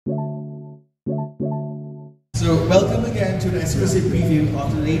So welcome again to the exclusive preview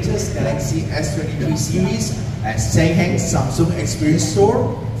of the latest Galaxy S23 series at Shanghai Samsung Experience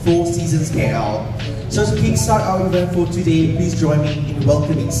Store, 4 Seasons KL. So to kickstart our event for today, please join me in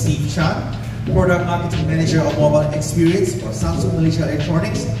welcoming Steve Chan, Product Marketing Manager of Mobile Experience for Samsung Malaysia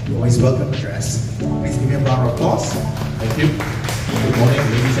Electronics, for his welcome address. Please give me a round of applause. Thank you. Good morning,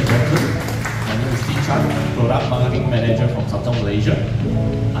 ladies and gentlemen. My name is Steve Chan, Product Marketing Manager from Samsung Malaysia.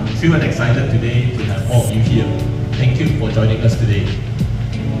 I'm thrilled and excited today to have all of you here. Thank you for joining us today.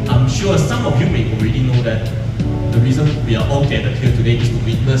 I'm sure some of you may already know that the reason we are all gathered here today is to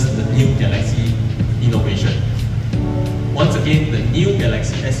witness the new Galaxy innovation. Once again, the new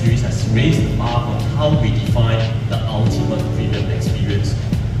Galaxy S series has raised the bar on how we define the ultimate premium experience.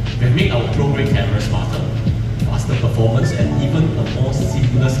 We have made our pro-grade cameras smarter, faster performance, and even a more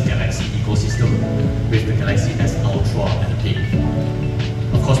seamless Galaxy ecosystem with the Galaxy S Ultra and Pay.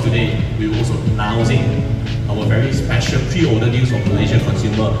 Of course, today we will also be announcing our very special pre-order deals for Malaysia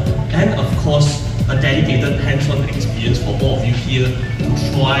consumer, and of course, a dedicated hands-on experience for all of you here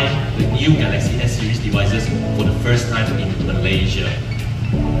to try the new Galaxy S series devices for the first time in Malaysia.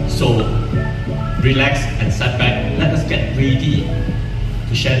 So, relax and sit back. Let us get ready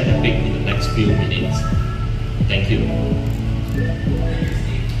to share the epic in the next few minutes. Thank you.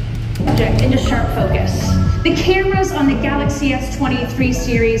 Into sharp focus. The cameras on the Galaxy S23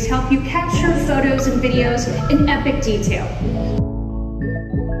 series help you capture photos and videos in epic detail.